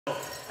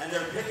and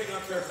they're picking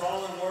up their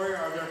fallen warrior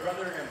or their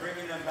brother and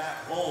bringing them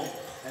back home.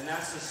 And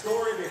that's the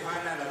story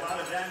behind that. A lot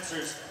of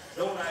dancers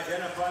don't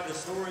identify the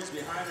stories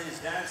behind these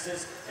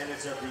dances, and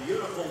it's a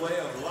beautiful way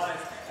of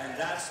life, and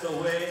that's the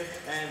way,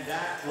 and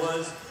that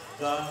was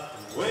the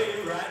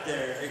way right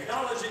there.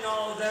 Acknowledging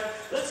all of them,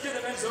 let's give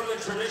them in sort of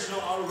the traditional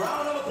a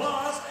round of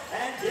applause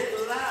and get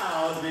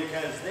loud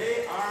because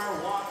they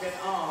are walking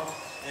off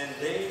and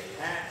they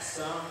pack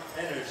some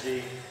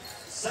energy.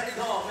 Second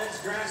call, men's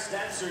grass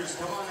dancers,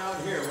 come on out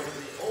here. One of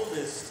the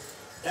oldest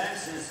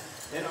dances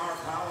in our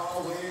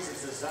powwow ways and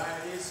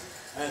societies,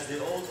 as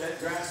the old Dead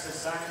Grass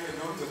Society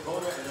of North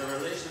Dakota, and the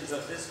relations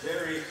of this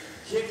very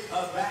kick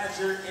a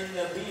badger in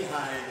the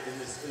behind,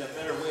 in a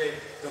better way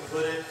to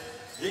put it.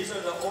 These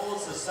are the old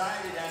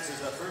society dancers,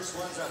 the first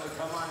ones that would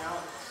come on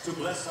out to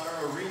bless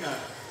our arena,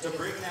 to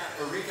bring that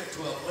arena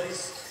to a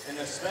place, and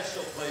a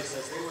special place,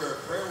 as they were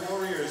prayer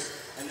warriors,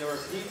 and there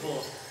were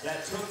people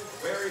that took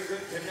very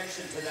good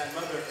connection to that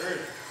Mother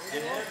Earth.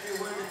 And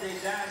everywhere that they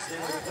danced, they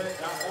would put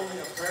not only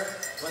a prayer,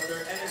 but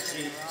their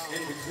energy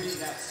in between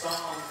that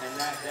song and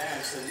that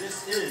dance. And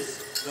this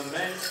is the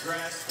men's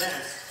grass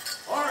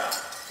dance. All right,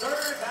 third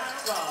and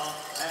final call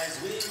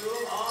as we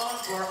move on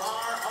for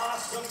our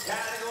awesome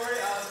category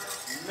of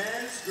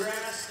men's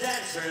grass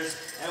dancers.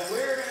 And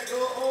we're going to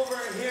go over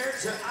here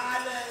to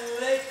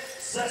Island Lake,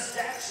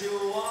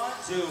 Saskatchewan,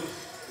 to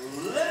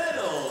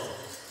Little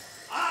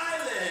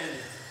Island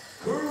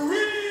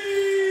Creek.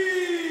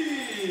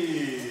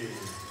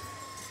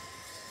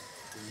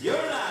 You're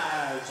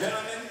live,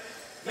 gentlemen.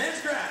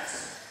 Men's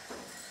grass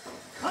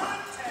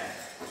contest.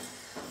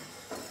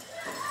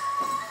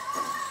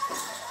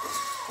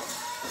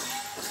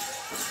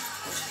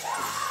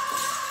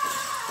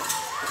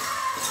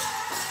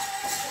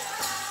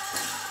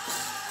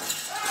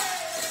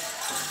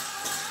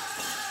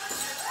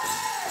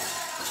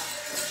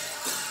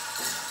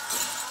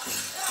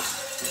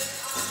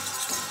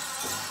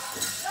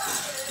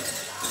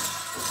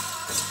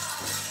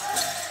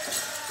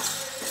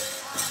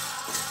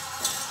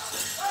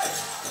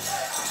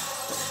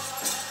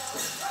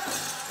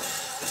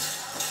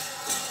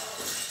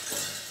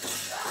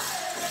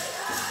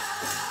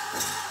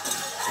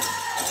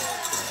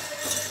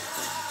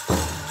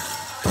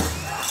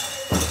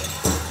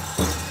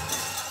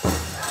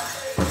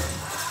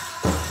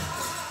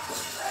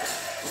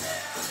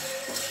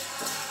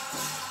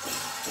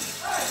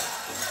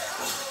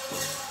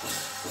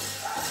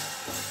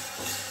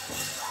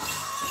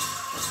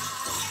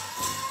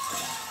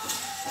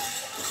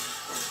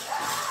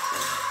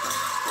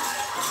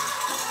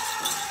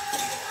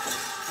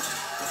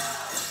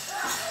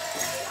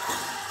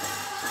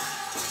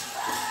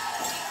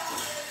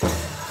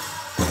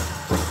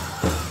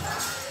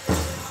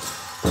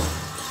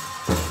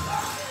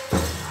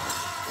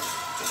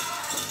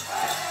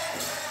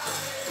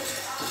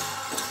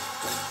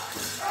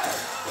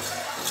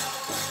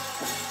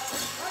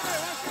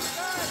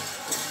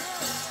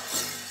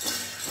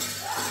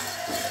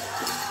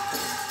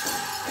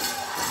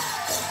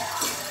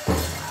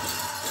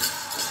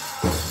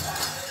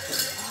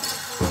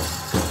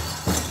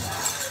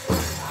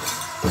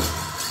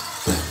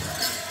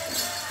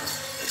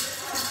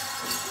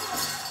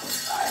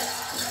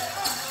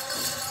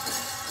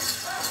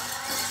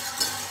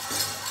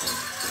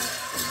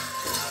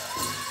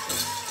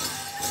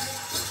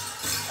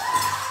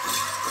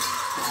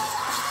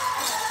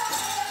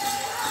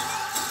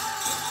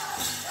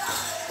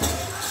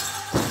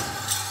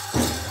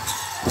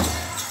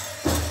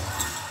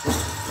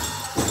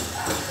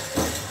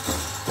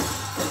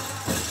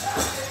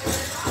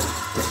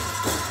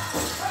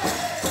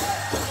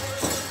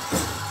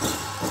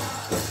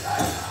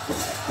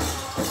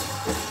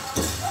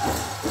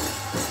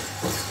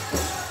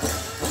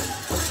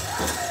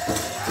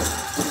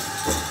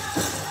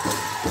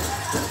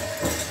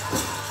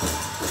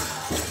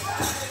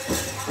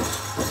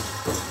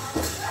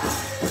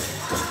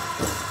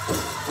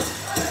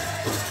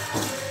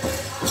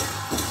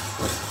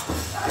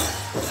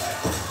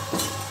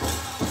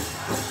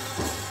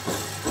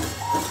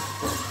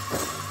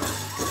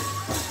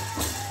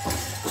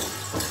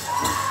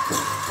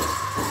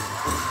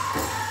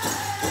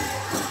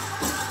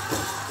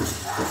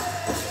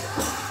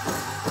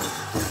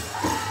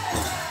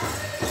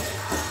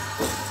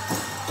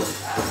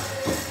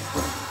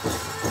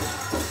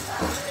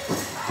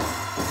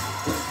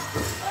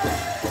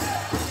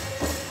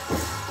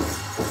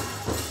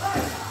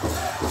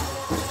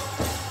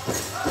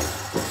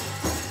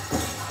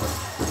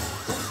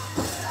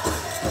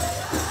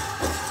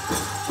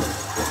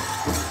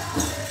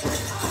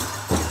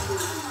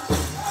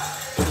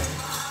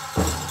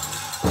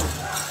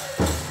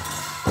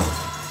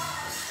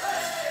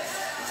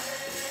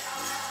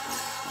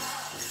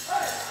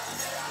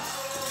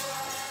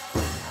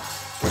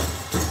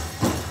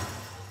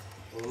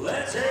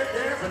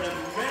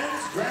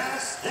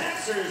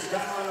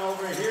 Come on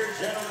over here,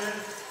 gentlemen.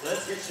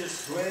 Let's get you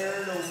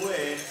squared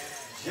away.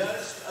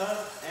 Just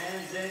up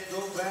and then go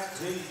back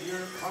to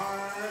your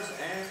cars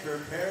and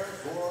prepare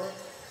for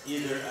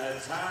either a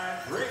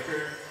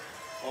tiebreaker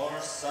or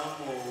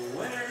some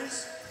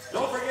winners.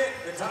 Don't forget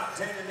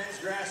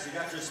You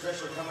got your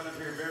special coming up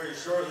here very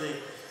shortly.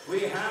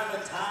 We have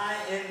a tie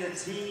in the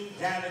team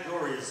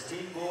categories.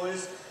 Team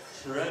boys,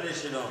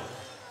 traditional.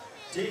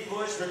 Team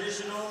boys,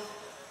 traditional,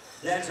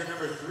 dancer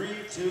number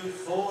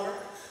 324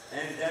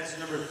 and dancer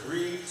number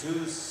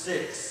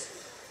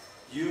 326.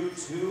 You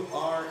two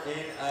are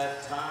in a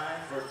tie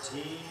for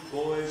team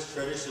boys,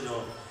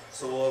 traditional.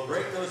 So we'll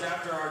break those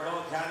after our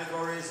adult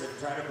categories and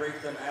try to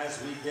break them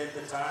as we get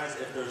the ties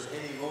if there's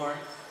any more.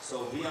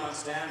 So be on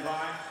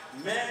standby.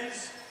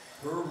 Men's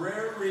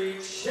Prairie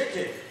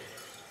Chicken.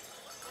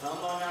 Come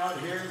on out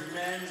here,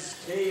 men's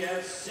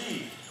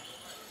KFC.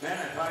 Man,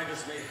 I probably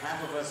just made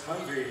half of us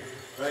hungry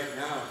right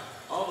now.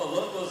 All the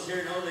locals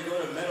here know they go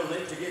to Meadow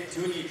Lake to get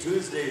Toonie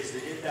Tuesdays to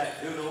get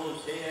that good old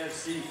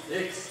KFC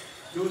fix.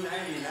 $2.99.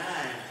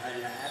 Are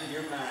you out of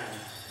your mind?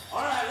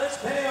 All right, let's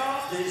pay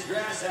off these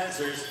grass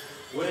dancers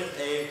with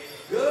a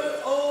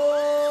good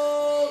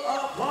old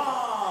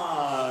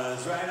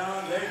applause. Right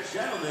on there,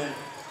 gentlemen.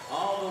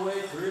 All the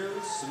way through,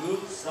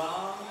 smooth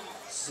song,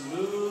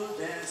 smooth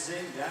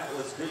dancing. That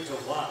was good to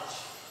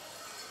watch.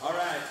 All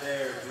right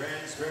there,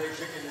 Men's Prairie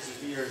Chicken. This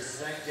will be your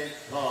second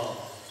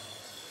call.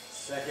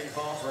 Second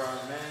call for our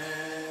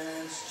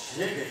men's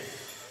chicken.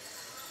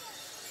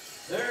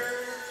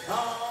 Third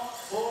call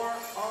for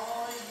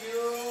all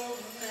you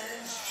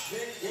men's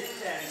chicken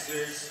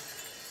dancers.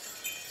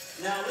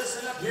 Now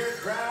listen up here,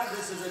 crowd.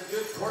 This is a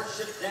good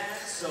courtship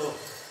dance. So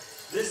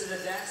this is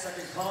a dance that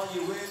can call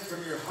you in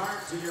from your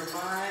heart to your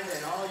mind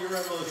and all your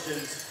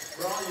emotions.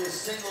 For all your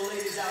single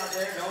ladies out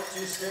there, don't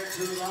you stare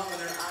too long in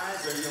their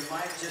eyes or you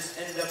might just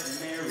end up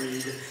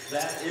married.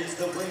 That is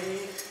the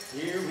way.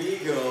 Here we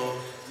go.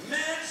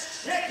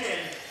 Men's Chicken,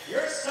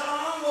 your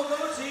song will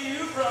go to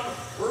you from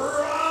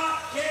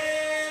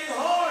Rocking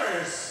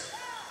Horse.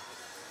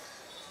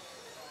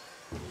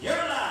 You're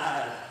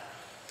live.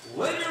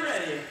 When you're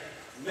ready,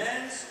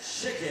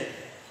 Men's Chicken.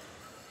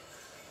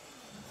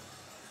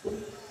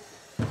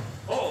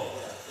 Oh,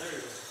 yeah, there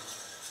you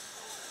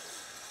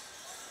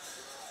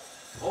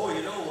go. Oh,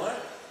 you know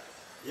what?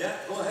 Yeah,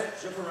 go ahead,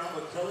 jump around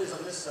with Kelly's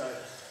on this side.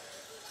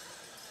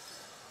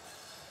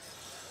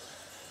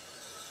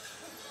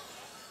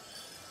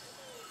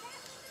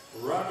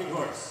 Rocking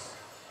Horse.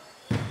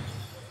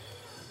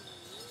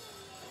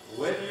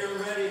 When you're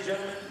ready,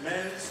 gentlemen,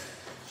 Men's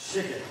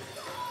Chicken.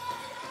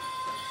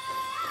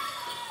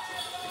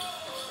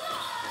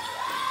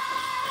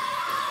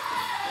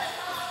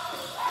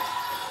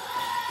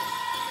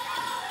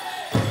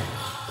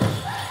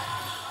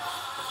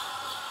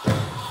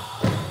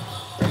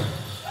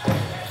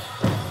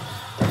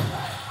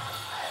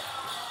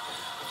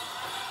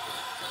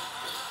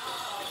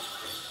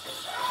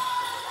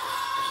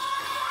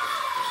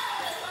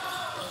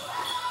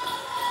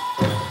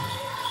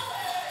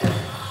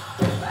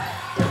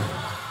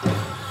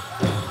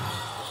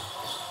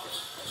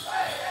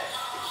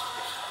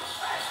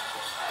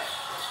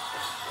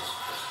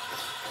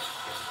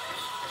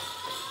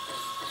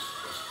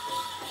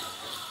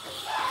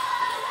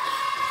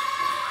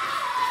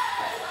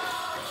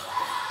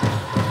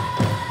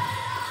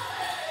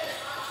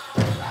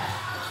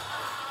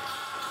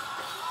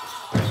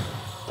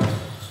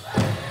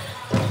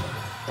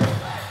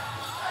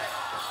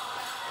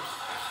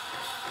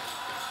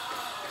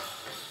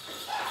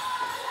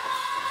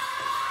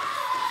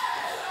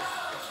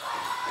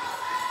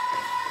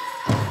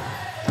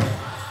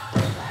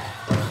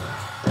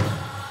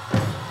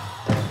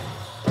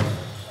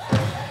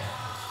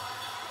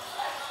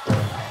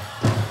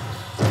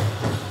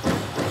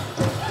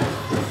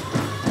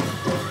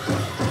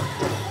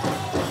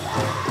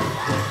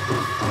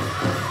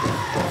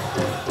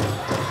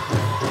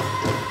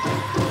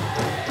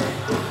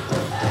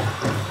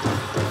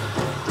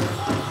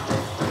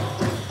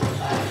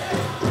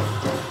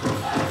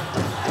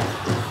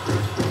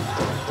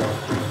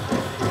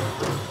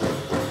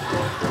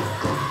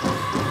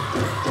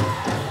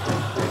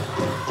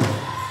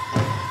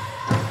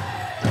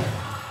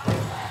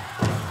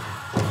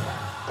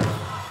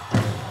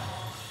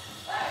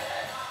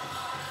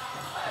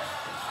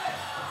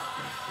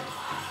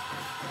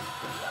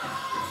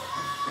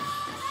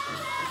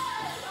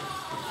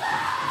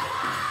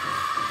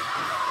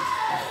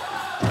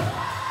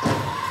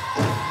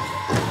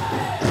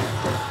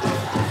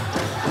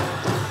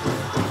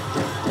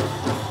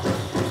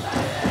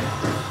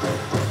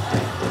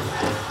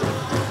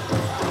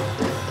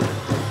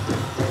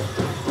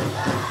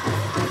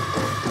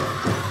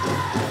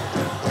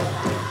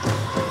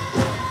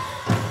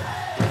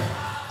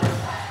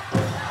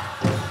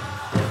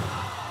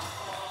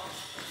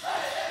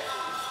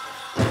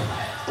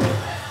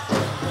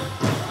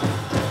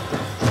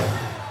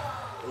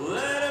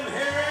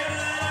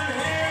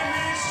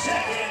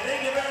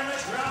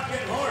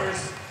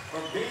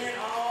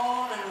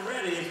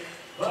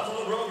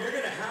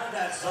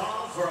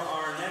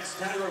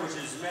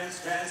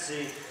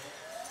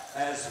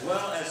 As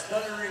well as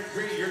Thundering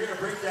Creed. You're going to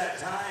break that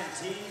tie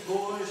in Team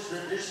Boys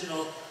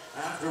Traditional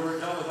after we're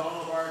done with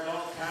all of our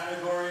adult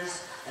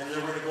categories. And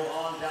then we're going to go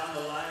on down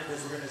the line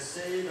because we're going to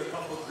save a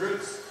couple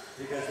groups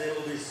because they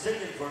will be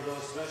singing for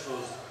those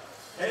specials.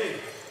 Hey,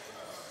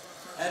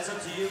 at That's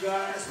up to you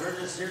guys. We're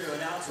just here to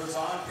announce what's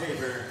on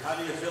paper. How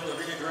do you feel,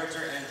 arena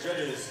director and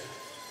judges?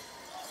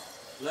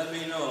 Let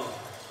me know.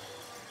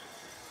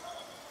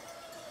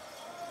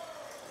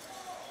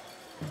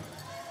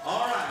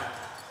 All right.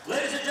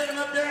 Ladies and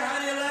gentlemen up there, how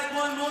do you like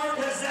one more?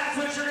 Because that's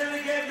what you're going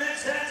to get.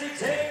 Men's Fancy,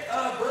 take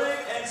a break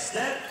and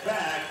step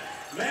back.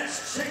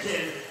 Men's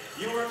Chicken,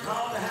 you were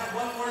called to have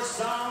one more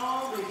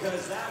song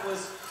because that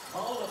was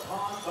called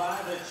upon by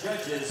the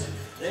judges.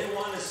 They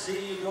want to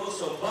see you go,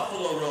 so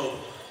Buffalo Road,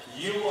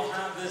 you will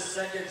have this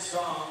second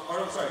song, or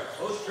I'm sorry,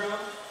 Host Drum,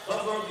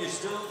 Buffalo Road, you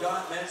still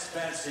got Men's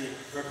Fancy.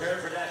 Prepare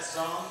for that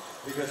song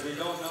because we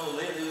don't know,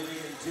 lately we'll be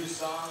getting 2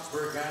 songs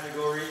per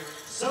category.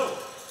 So,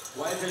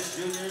 Whitefish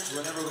Juniors,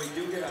 whenever we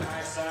do get a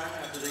high sign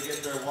after they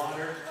get their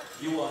water,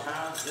 you will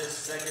have this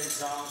second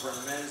song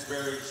from Men's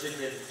Berry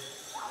Chicken.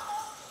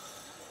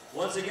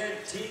 Once again,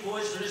 Team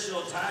Boys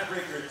Traditional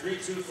Tiebreaker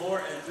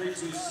 3-2-4 and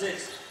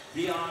 3-2-6.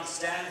 Be on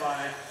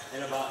standby.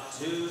 In about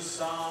 2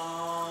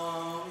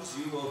 songs,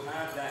 you will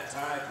have that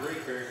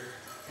tiebreaker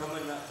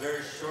coming up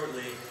very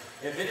shortly.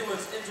 If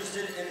anyone's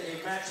interested in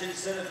a matching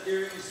set of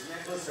earrings,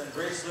 necklace, and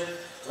bracelet,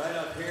 right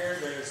up here,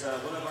 there's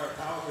one of our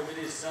Powwow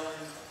committees selling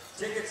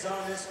tickets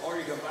on this, or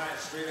you can buy it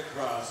straight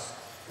across.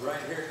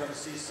 Right here, come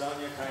see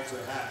Sonia Kites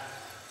with hat.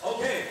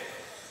 Okay,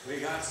 we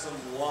got some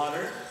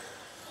water.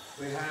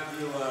 We have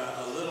you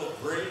a little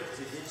break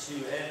to get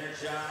you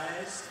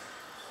energized.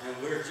 And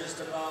we're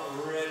just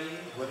about ready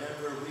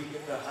whenever we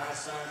get the high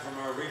sign from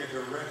our arena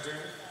director.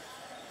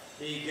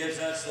 He gives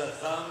us the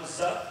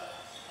thumbs up.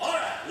 All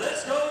right,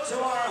 let's go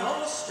to our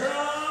host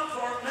drum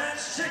for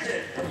Men's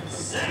Chicken.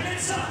 Second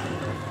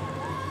song.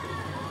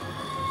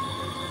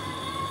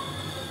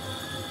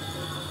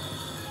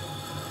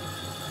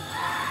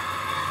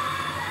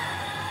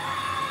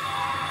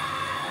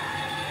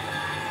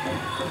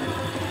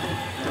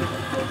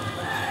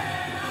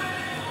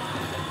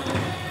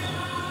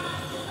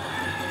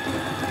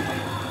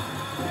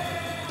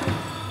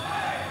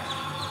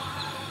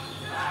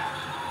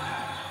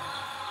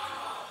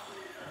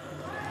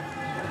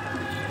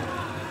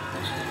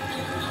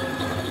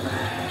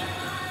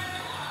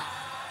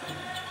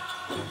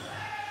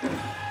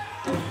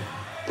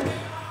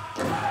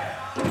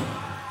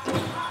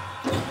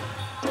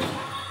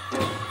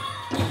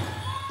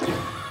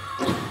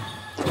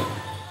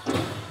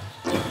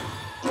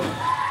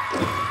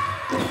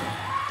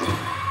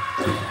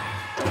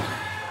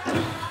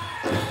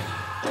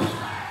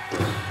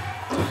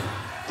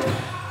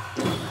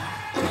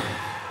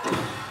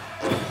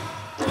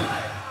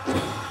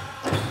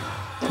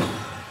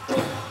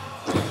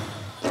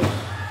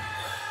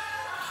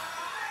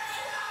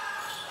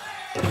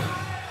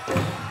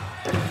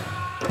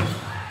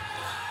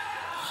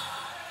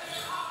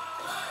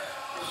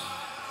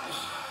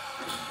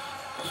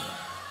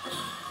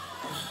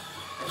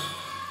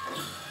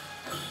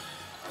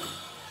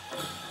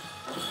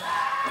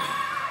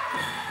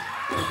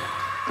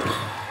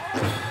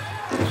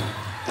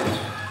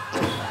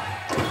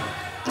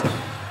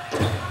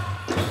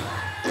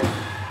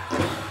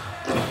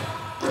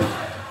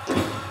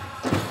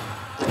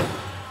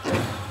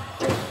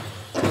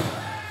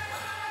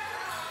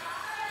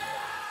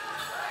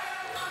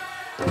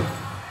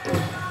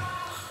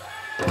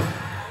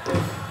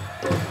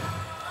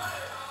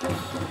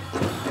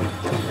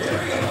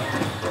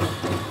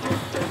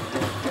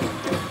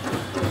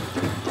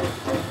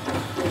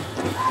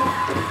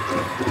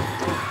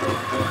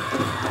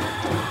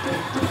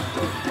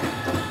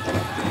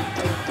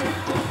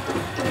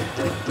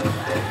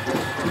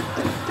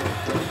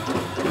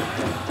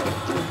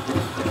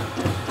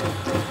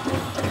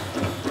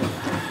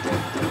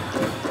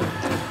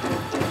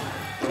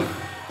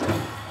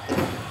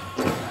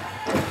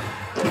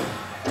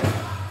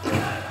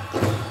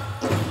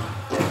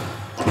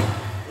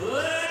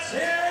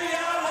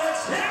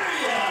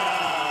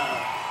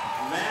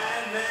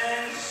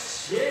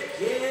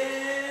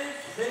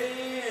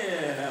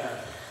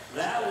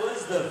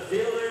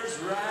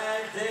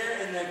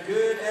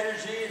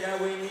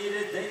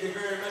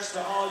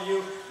 To all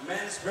you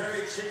Men's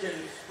Berry Chicken.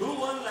 Who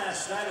won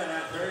last night on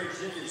that Berry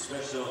Chicken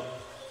special?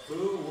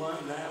 Who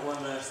won that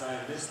one last night?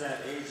 I missed that,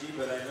 AG,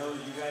 but I know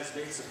you guys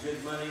made some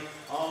good money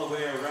all the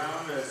way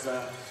around as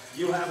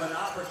you have an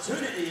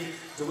opportunity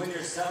to win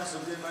yourself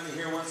some good money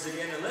here once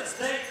again. And let's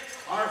thank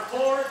our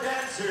 4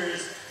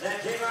 dancers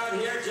that came out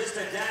here just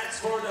to dance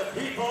for the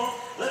people.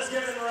 Let's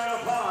give them a round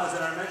of applause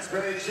at our Men's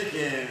Berry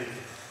Chicken.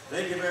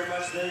 Thank you very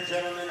much there,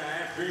 gentlemen.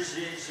 I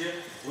appreciate you.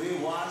 We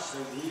watched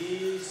and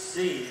we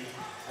seen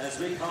as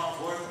we call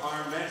forth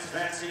our Men's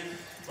Fancy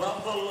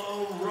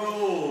Buffalo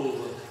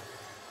Road.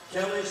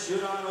 Kelly,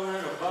 shoot on over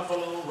to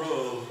Buffalo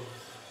Road.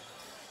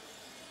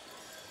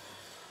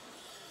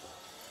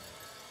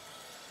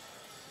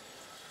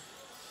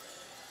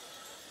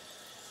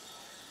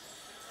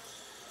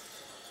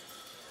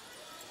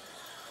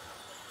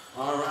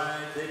 All right,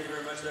 thank you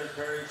very much there,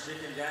 Berry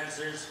Chicken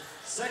dancers.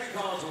 Second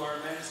call to our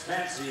Men's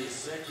Fancy.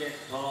 Second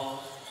call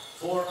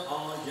for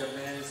all your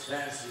Men's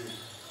Fancy.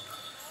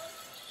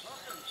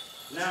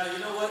 Now, you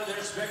know what?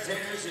 They're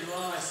spectators. You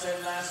know, I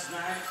said last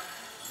night,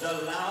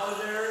 The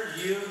louder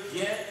you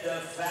get,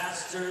 the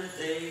faster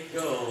they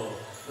go.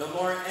 The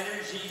more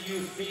energy you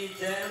feed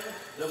them,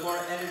 the more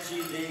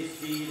energy they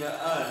feed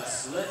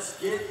us. Let's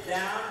get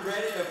down,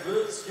 ready to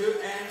boot, scoot,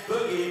 and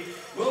boogie.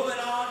 Moving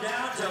on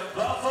down to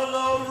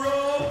Buffalo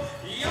Road.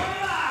 You're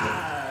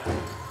live!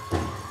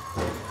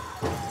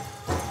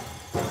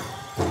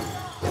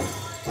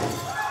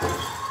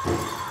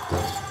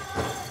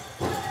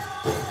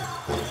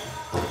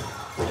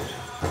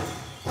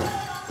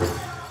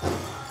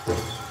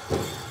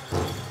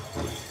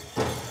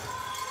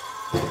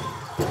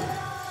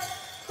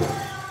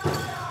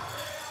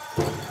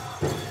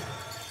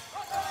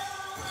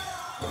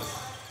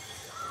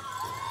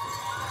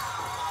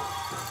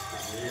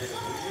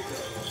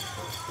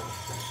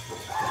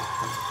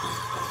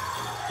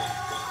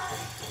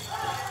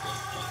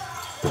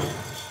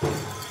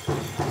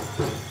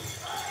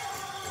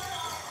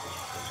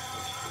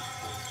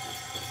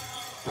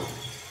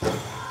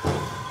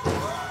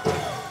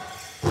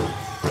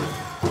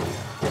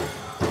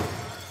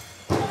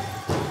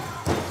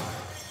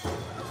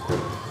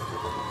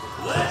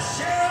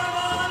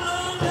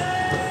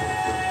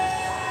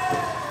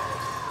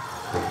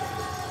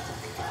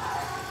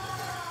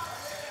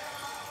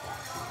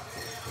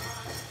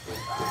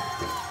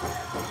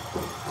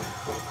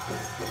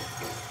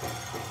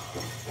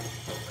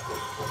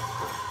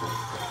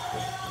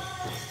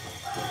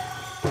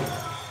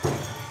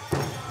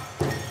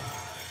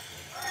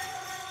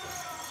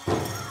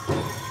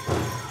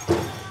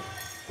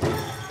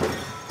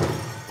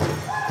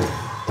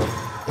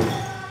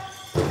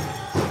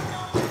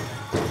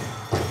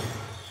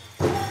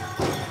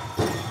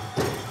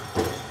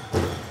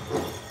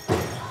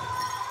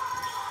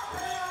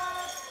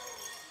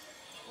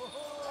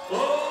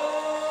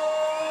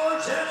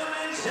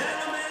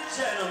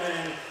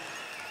 Gentlemen,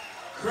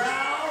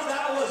 crowd,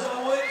 that was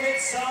a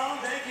wicked song.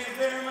 Thank you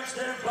very much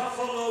there,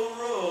 Buffalo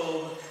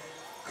Road.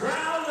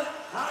 Crowd,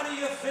 how do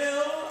you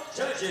feel?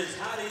 Judges,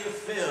 how do you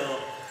feel?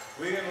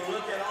 We're going to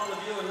look at all of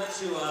you and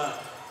let you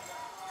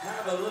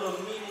have a little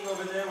meeting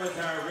over there with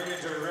our radio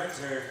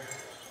director.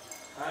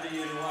 How do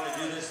you want to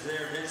do this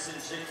there,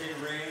 Vincent Chicken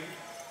Rain?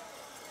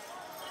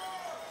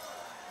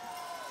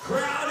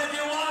 Crowd, if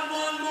you want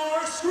one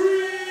more,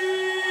 scream!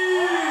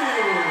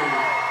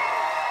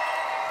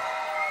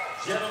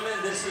 Gentlemen,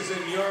 this is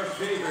in your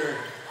favor.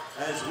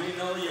 As we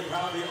know, you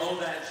probably owe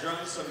that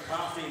drunk some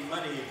coffee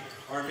money,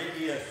 or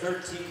maybe a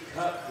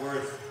 13-cup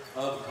worth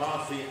of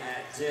coffee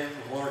at Tim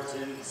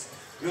Hortons.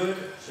 Good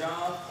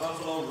job,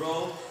 Buffalo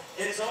Road.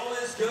 It's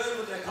always good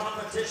when the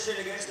competition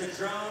against the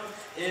drum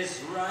is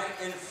right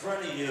in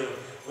front of you.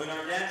 When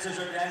our dancers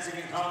are dancing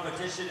in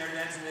competition, they're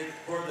dancing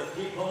for the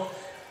people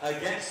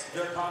against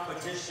their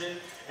competition,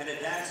 and they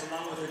dance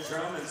along with the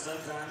drum, and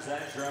sometimes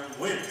that drum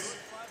wins.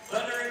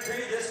 Thunder and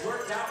Creed, this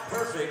worked out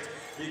perfect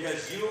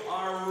because you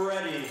are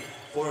ready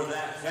for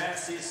that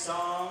fancy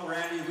song.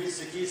 Randy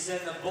Wisakisa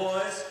and the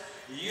boys,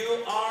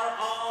 you are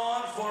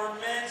on for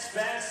men's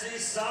fancy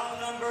song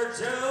number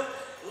 2.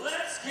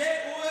 Let's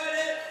get with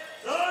it,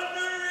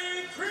 Thunder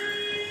and Creed!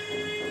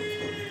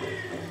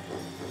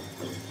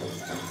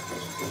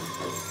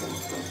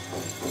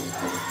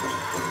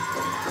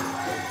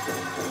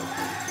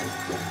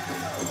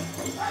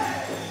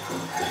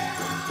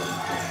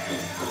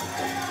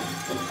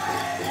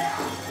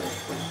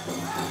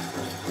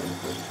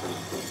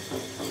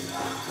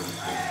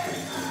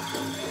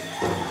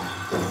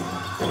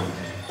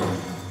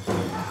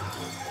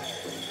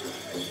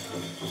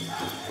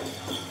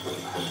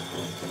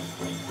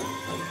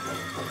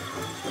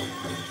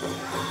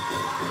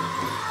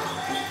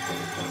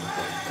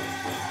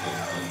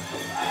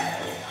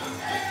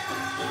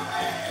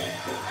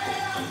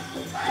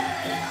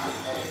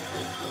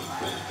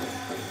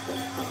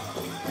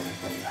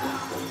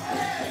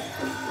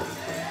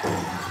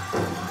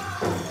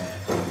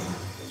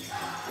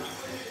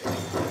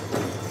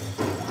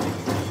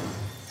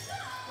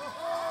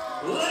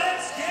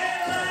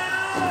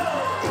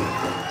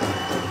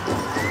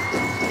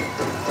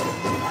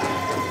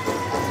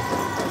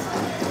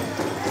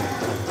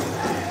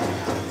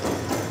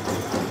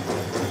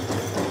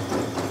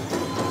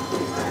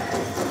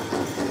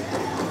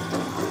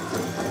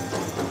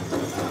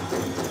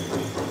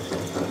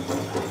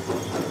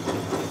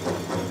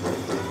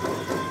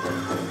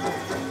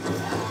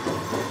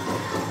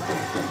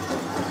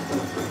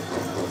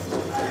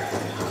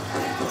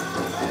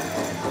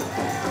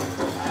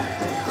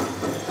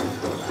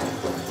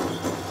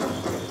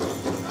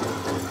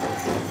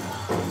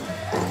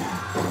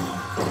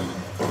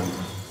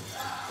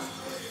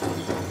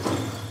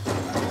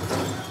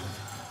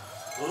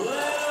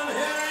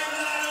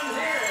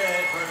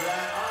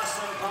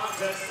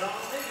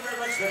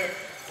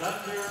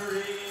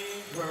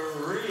 Thundering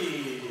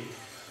Creed.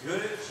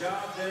 Good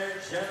job there,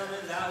 gentlemen.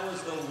 That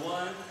was the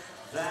one.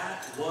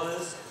 That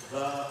was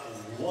the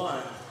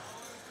one.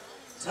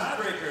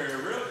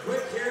 Tiebreaker, real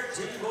quick here.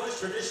 Team Boys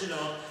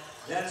Traditional.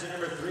 Dancer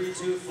number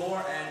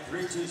 324 and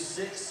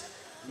 326.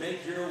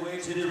 Make your way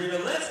to the arena.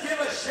 Let's give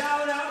a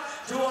shout out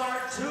to our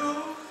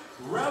 2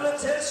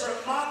 relatives from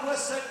Magua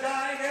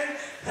Sagayan,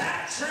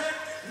 Patrick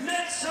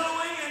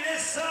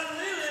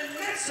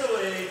minutes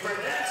away for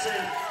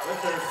dancing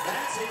with their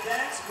fancy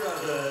dance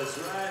brothers.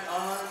 Right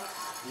on.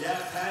 Yeah,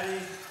 Patty.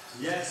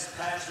 Yes,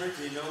 Patrick.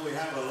 You know we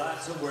have a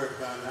lot to work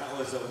on. That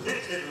was a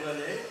wicked one,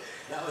 eh?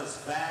 That was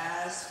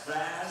fast,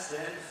 fast,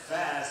 and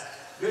fast.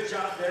 Good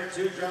job there.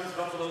 2 drums,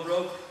 Buffalo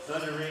Road,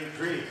 Thundering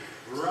Creek.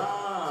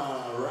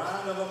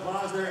 Round of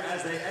applause there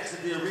as they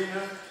exit the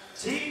arena.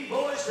 Teen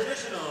Boys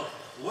Traditional.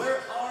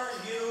 Where are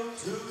you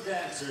 2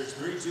 dancers?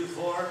 3, 2,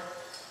 4,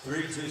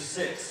 3, 2,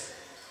 6.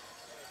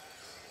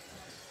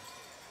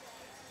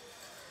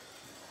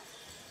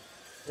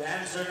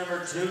 Dancer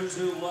number 2,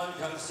 2, 1,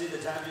 come see the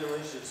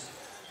tabulations.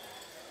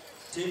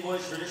 Teen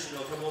Boys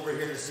Traditional, come over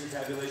here to see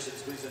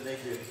tabulations, please, and thank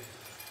you.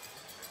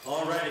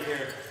 All righty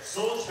here.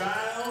 Soul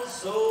Child,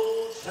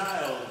 Soul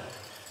Child.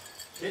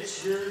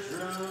 Hit your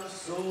drum,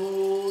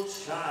 Soul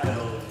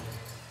Child.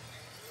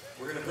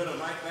 We're going to put a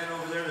mic man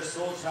over there to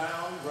Soul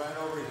Child, right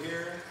over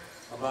here,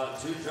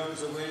 about 2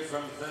 drums away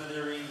from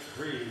Thundering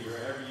Creek.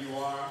 Wherever you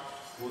are,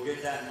 we'll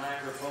get that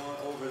microphone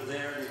over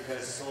there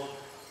because Soul...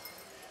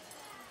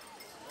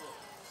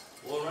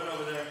 We'll run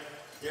over there.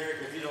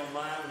 Derek, if you don't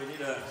mind, we need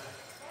a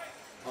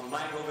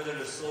mic over there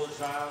to Soul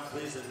Child,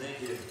 please, and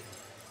thank you.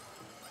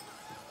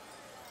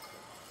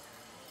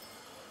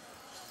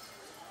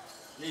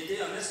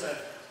 Need on this side.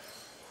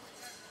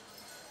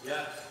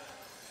 Yeah.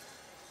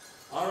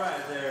 All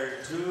right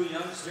there, 2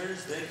 youngsters.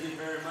 Thank you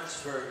very much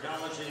for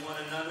acknowledging one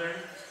another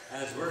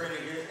as we're going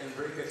to get and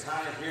break a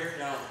tie here.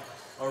 Now,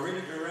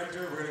 arena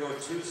director, we're going to go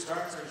 2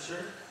 starts, I'm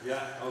sure.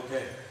 Yeah,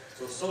 okay.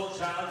 So Soul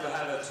Child, you'll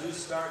have a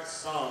 2-start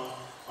song.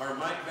 Our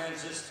mic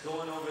man's just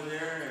going over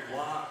there and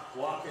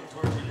walking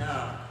towards you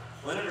now.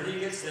 Whenever he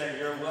gets there,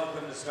 you're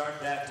welcome to start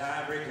that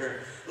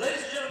tiebreaker.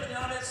 Ladies and gentlemen in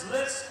the audience,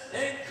 let's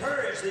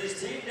encourage these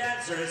team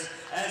dancers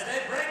as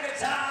they break a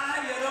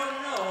tie. You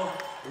don't know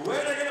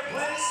where they're going to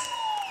place.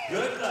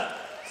 Good luck.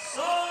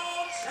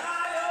 Soul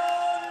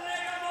Child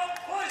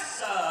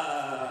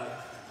Negamopoisa.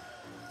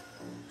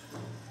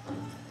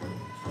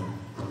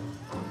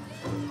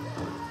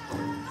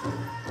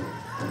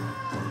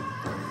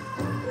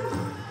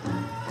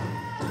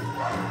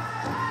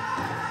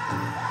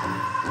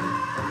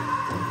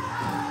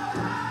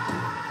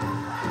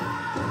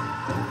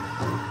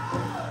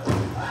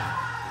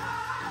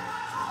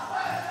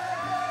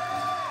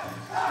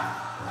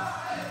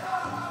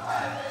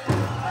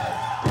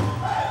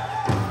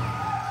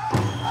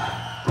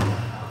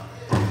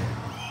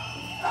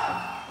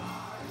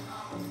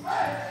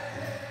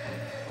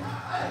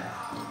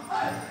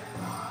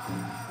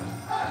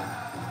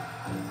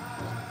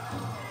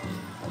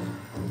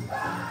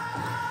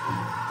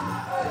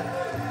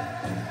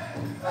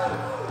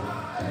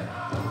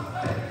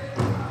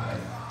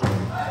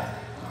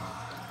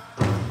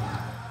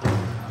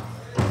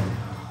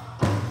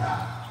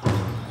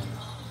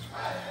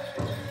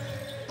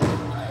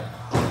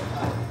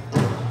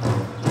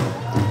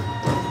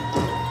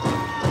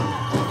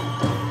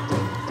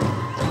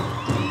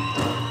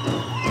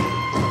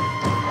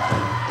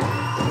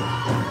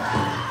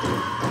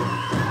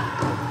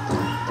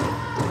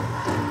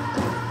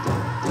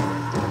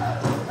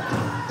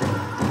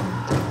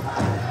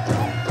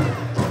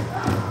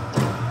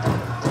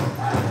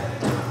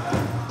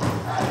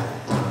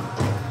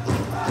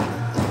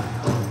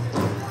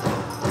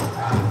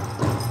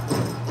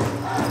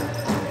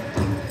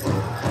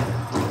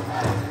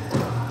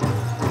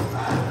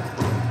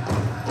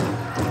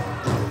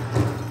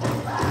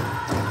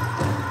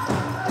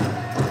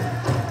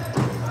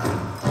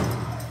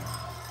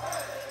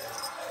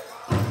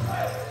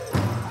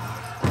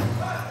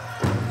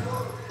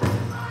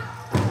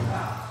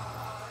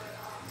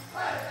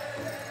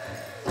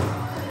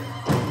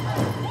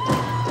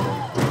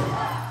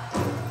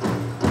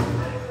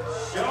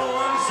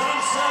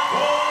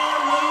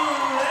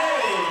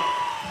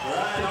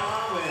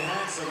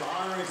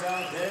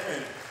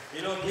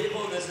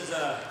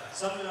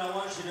 Something I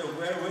want you to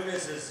bear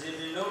witness is, if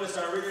you notice,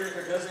 our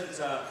reader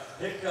doesn't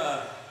pick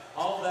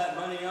all that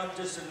money up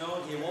just to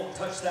know he won't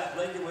touch that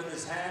blanket with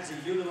his hands. He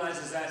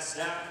utilizes that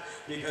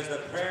staff because the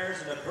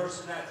prayers of the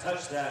person that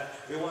touched that,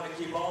 we want to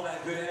keep all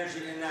that good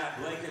energy in that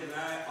blanket. And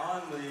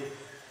I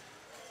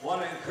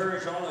want to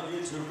encourage all of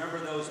you to remember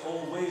those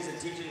old ways and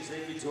teachings.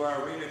 Thank you to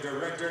our arena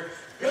director.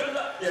 Good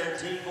luck there,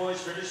 Teen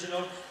Boys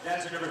Traditional.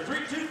 Dancer number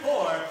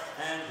 324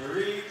 and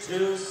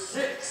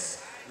 326.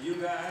 You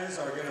guys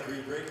are going to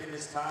be breaking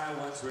this tie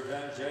once we're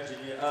done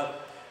judging you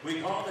up. We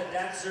call the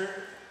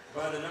dancer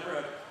by the number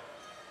of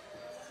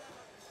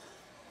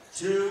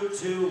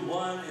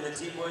 221 in the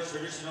Teen Boys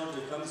Traditional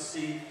to come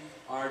see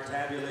our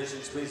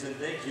tabulations, please, and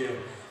thank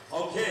you.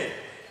 Okay,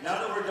 now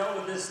that we're done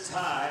with this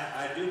tie,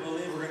 I do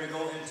believe we're going to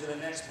go into the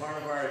next part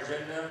of our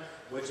agenda,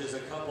 which is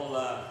a couple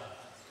of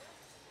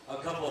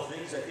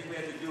things. I think we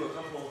have to do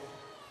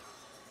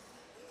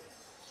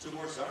 2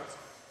 more starts.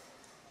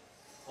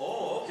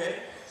 Oh,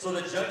 okay. So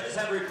the judges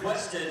have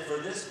requested for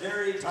this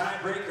very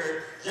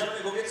tiebreaker,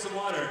 gentlemen, go get some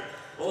water.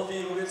 Both of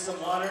you go get some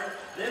water.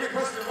 They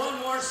requested one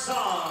more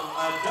song,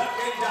 a duck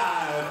and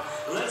dive.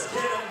 Let's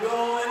get them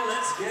going,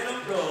 let's get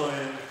them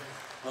going.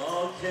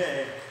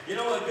 Okay. You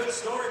know, a good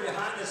story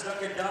behind this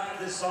Duck and Dive,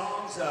 these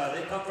songs,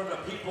 they come from the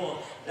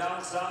people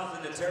down south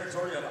in the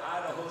territory of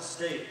Idaho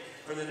State.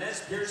 For the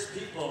Nez Perce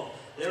people,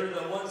 they were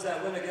the ones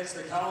that went against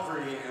the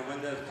cavalry, and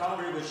when the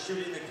cavalry was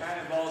shooting the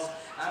cannonballs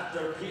at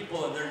their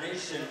people and their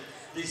nation,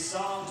 these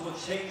songs will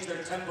change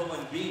their tempo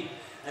and beat,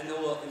 and they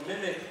will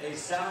mimic a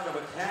sound of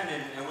a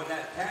cannon, and when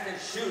that cannon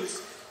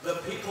shoots, the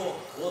people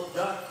will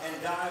duck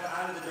and dive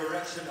out of the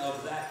direction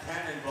of that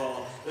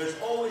cannonball. There's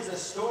always a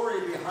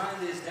story behind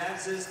these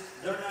dances.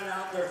 They're not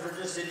out there for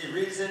just any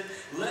reason.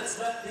 Let's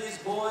let these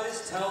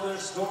boys tell their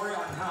story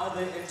on how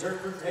they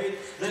interpret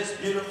this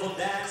beautiful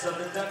dance of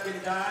the duck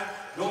and dive,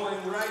 going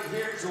right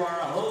here to our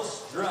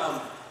host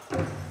drum.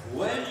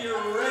 When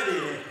you're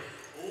ready,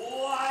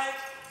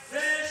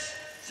 Whitefish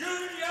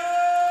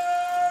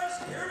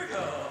Juniors, here we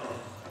go.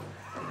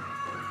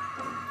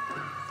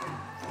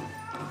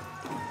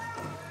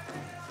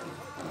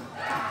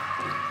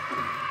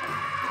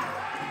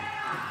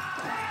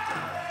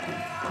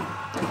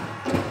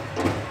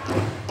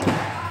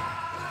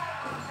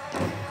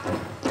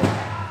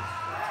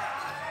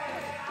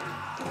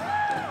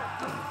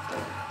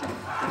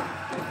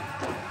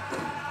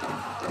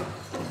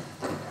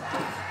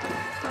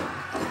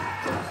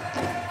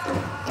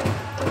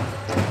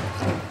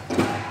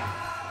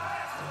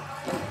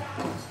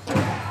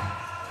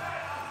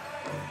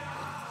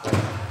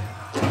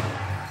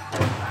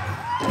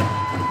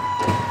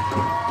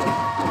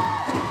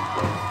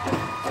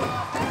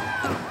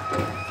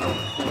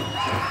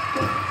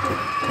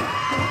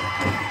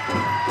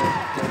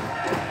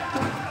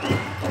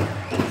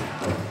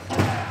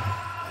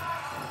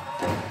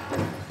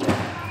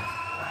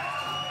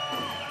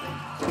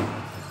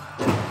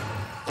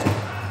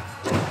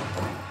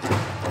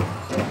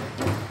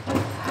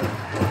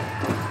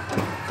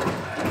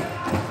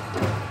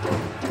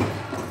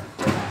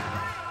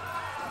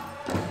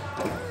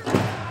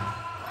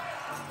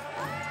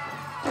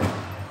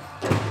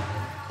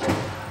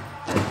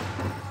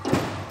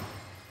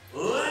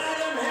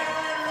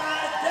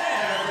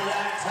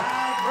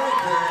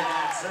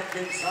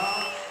 Second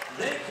song.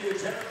 Thank you,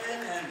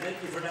 gentlemen, and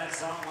thank you for that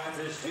song,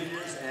 Whitefish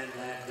Juniors, and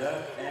that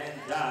Duck and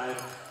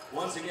Dive.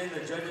 Once again,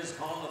 the judges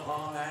called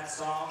upon that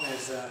song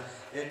as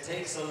it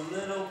takes a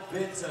little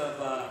bit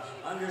of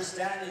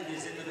understanding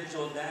these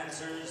individual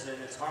dancers,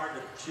 and it's hard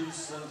to choose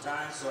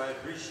sometimes, so I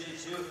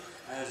appreciate you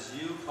as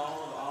you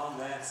called on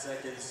that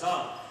second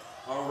song.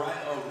 All right,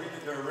 arena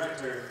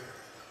director.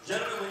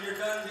 Gentlemen, when you're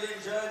done being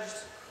judged,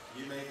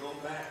 you may go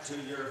back to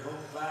your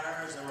home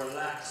fires and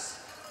relax,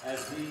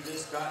 as we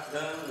just got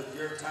done with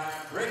your time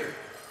breaker.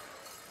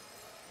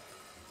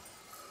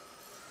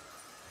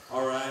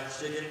 All right,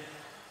 Chicken,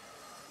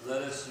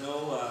 let us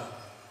know.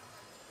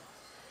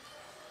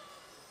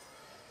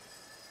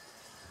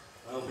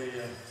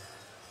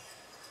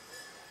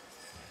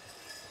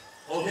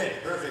 Okay,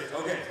 perfect.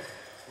 Okay,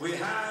 we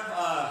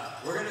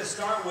have. We're going to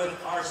start with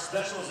our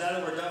specials now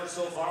that we're done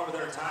so far with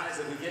our ties.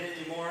 If we get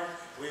any more,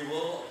 we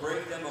will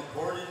break them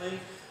accordingly.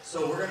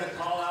 So we're going to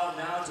call out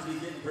now to be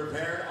getting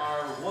prepared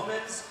our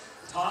women's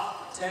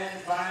top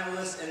 10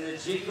 finalists in the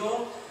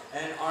jingle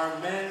and our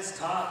men's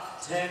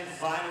top 10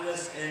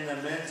 finalists in the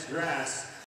men's grass.